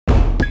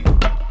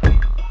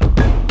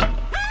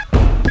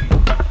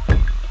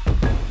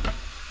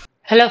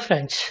Hello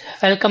friends,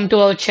 welcome to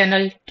our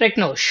channel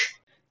Treknosh.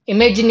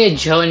 Imagine a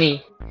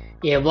journey,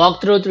 a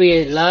walkthrough through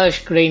a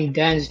lush green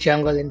dense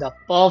jungle in the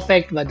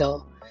perfect weather,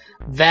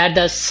 where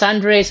the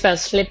sun rays were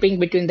slipping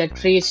between the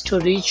trees to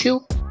reach you.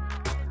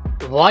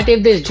 What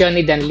if this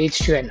journey then leads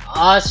to an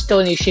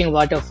astonishing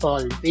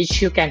waterfall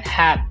which you can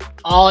have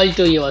all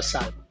to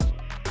yourself?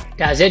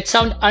 Does it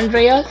sound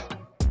unreal?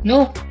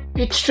 No,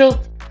 it's true.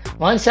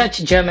 One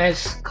such gem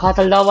is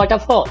Kataldhar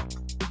Waterfall.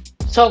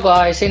 So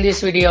guys, in this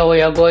video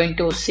we are going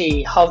to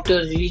see how to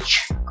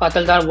reach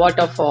Kataldhar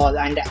waterfall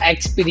and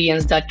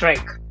experience the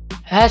trek.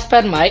 As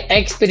per my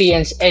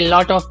experience, a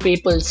lot of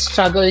people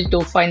struggle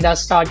to find the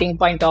starting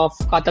point of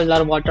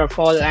Kataldhar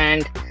waterfall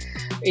and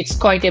it's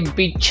quite a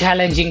bit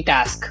challenging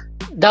task.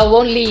 The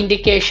only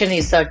indication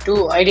is the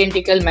two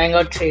identical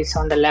mango trees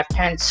on the left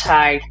hand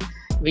side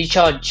which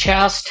are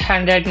just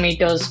 100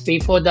 meters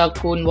before the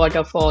Coon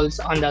waterfalls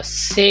on the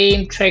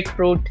same trek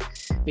route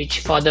which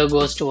further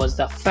goes towards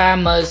the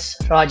famous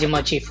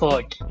Rajmachi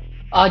fort.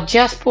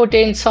 Just put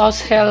in Sauce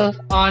Hill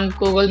on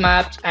Google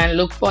Maps and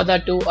look for the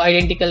two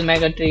identical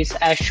mega trees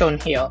as shown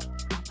here.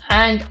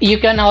 And you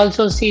can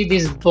also see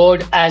this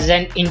board as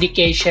an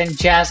indication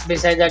just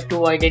beside the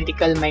two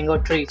identical mango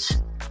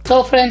trees.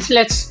 So friends,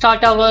 let's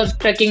start our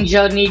trekking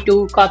journey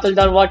to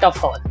Kataldhar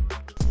waterfall.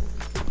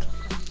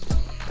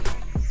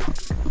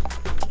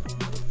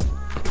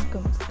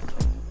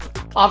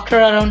 After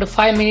around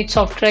 5 minutes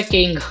of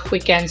trekking, we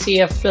can see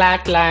a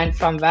flat land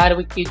from where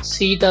we could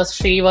see the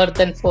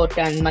Srivardhan fort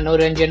and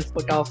Manoranjan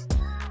fort of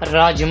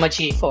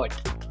Rajmachi fort.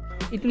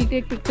 It will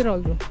take picture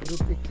also.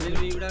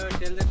 We would have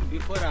tell that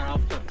before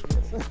and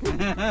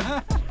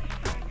after.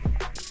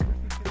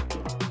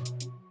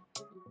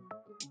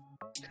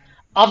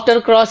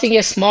 After crossing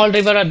a small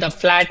river at the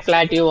flat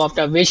plateau,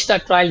 after which the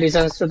trail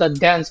descends to the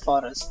dense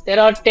forest, there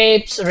are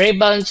tapes,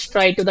 ribbons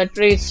tied to the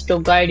trees to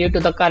guide you to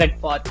the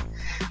correct path.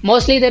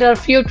 Mostly there are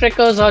few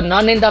trekkers or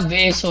none in the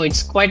way, so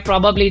it's quite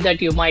probably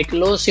that you might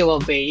lose your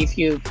way. If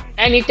you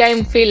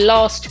anytime feel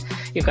lost,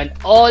 you can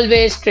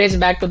always trace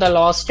back to the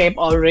lost tape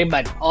or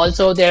ribbon.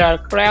 Also there are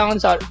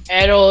crayons or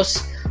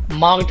arrows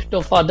marked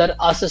to further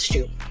assist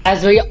you.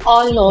 As we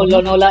all know,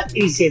 Lonavala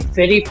is a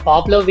very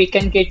popular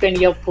weekend gateway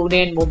near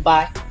Pune and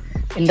Mumbai.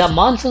 In the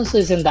monsoon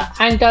season, the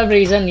entire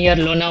region near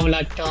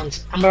Lonavala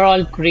turns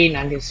emerald green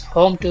and is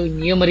home to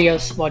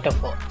numerous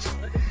waterfalls.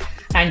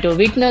 And to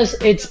witness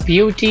its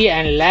beauty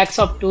and lakhs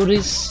of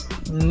tourists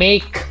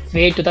make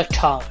way to the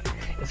town.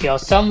 If you're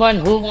someone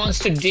who wants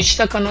to ditch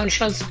the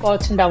conventional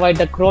spots and avoid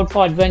the crowd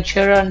for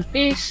adventure and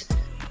peace,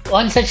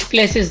 one such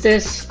place is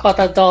this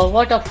Kataldhar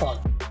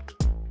Waterfall.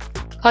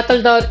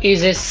 Kataldhar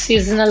is a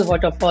seasonal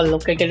waterfall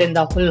located in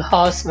the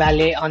Hulhas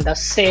Valley on the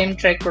same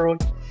trek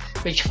route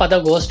which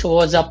further goes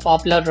towards the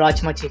popular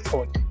Rajmachi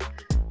fort.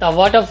 The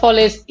waterfall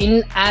is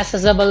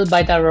inaccessible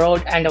by the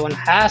road and one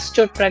has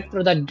to trek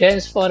through the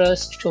dense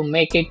forest to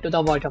make it to the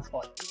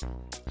waterfall.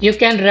 You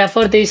can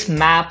refer this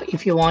map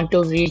if you want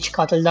to reach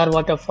Kataldhar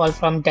waterfall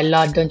from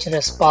Della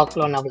Adventurous Park,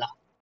 Lonavala.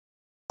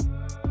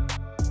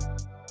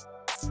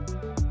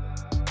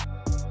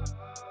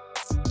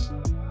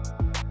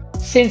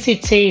 Since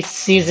it's a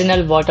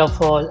seasonal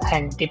waterfall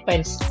and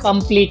depends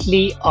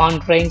completely on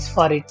rains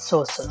for its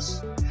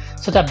sources,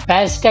 so the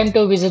best time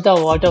to visit the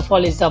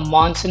waterfall is the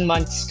monsoon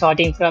months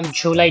starting from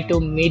July to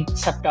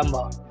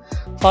mid-September.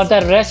 For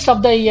the rest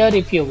of the year,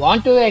 if you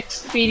want to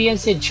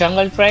experience a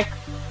jungle trek,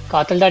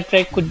 Kataldhar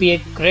Trek could be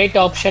a great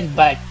option,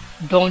 but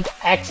don't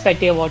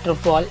expect a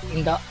waterfall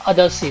in the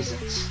other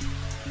seasons.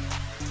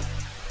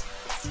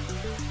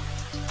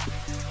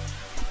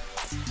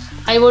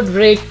 I would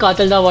rate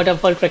Kataldhar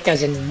Waterfall Trek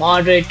as a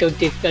moderate to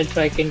difficult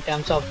trek in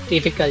terms of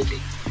difficulty.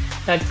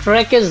 The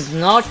trek is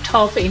not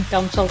tough in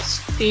terms of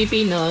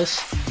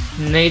steepiness,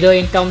 neither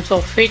in terms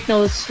of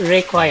fitness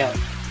required.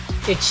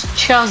 It's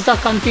just the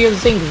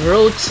confusing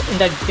routes in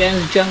the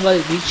dense jungle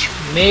which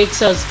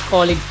makes us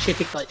call it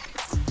difficult.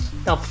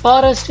 The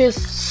forest is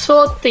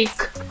so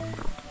thick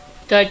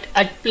that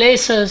at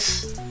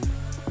places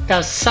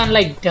the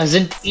sunlight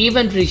doesn't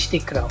even reach the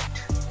ground.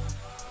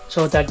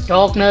 So the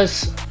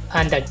darkness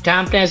and the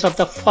dampness of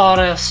the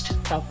forest,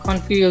 the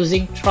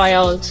confusing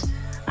trails,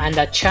 and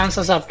the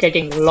chances of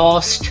getting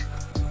lost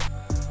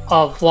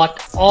of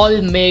what all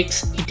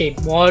makes it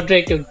a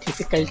moderate to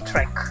difficult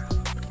trek.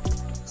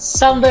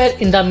 Somewhere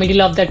in the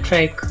middle of the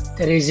trek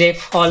there is a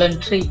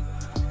fallen tree,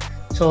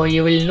 so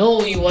you will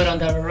know you are on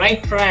the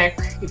right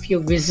track if you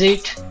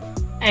visit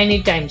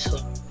anytime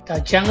soon. The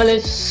jungle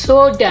is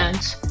so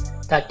dense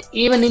that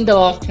even in the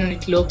afternoon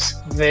it looks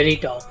very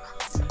dark.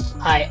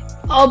 I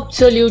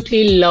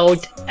absolutely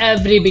loved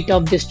every bit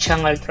of this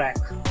jungle trek.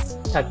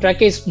 The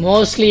trek is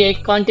mostly a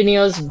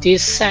continuous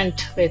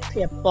descent with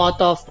a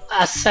path of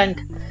ascent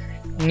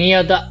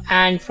near the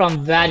end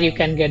from where you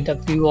can get the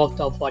view of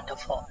the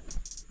waterfall.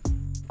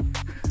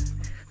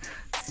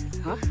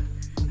 Huh?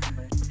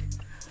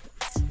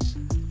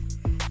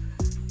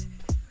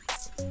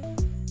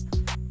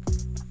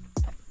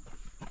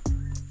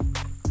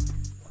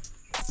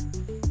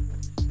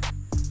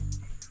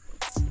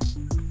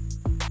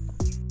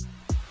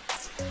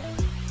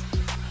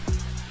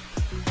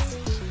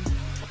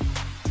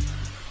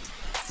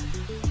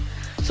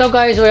 So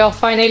guys, we are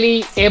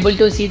finally able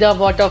to see the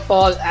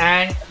waterfall,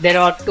 and there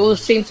are two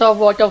streams of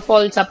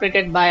waterfall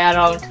separated by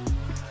around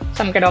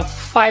some kind of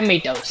 5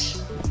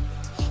 meters.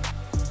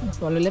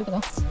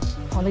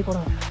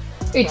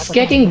 It's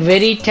getting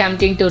very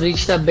tempting to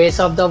reach the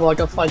base of the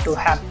waterfall to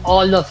have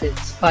all the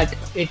fills, but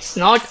it's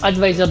not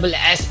advisable,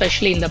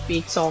 especially in the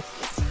peaks of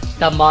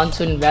the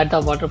monsoon where the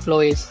water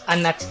flow is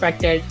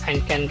unexpected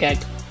and can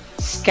get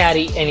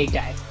scary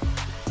anytime.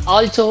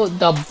 Also,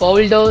 the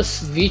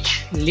boulders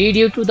which lead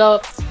you to the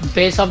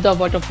base of the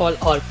waterfall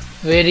are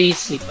very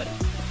slippery.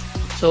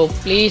 So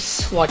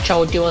please watch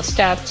out your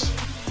steps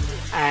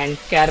and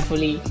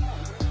carefully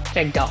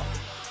trek down.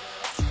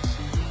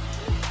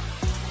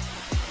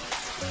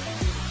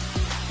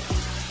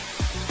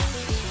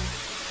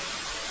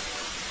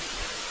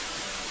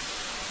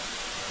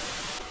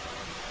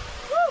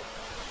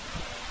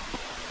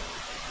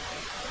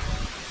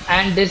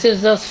 And this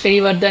is the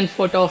Srivardhan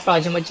fort of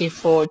Rajmachi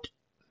fort,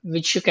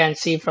 which you can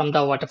see from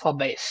the waterfall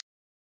base.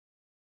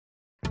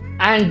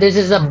 And this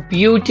is a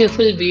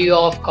beautiful view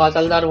of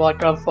Kataldhar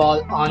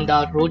waterfall on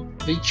the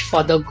route which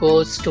further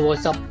goes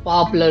towards the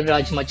popular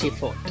Rajmachi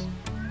fort.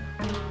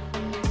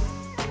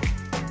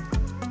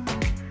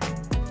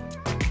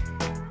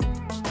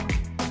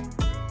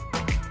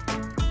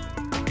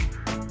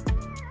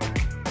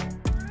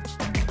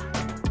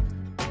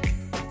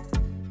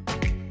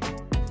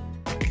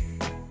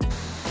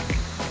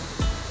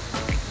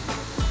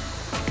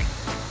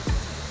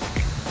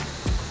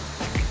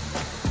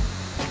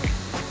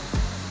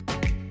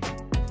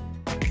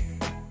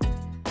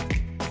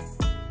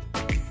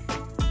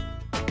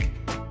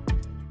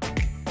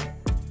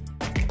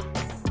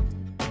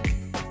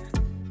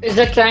 It's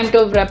the time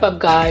to wrap up,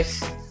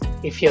 guys.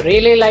 If you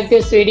really like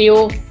this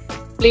video,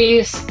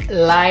 please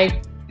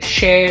like,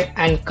 share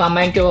and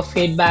comment your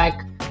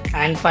feedback,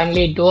 and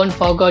finally don't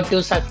forget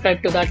to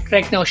subscribe to the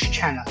Trek Nosh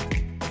channel.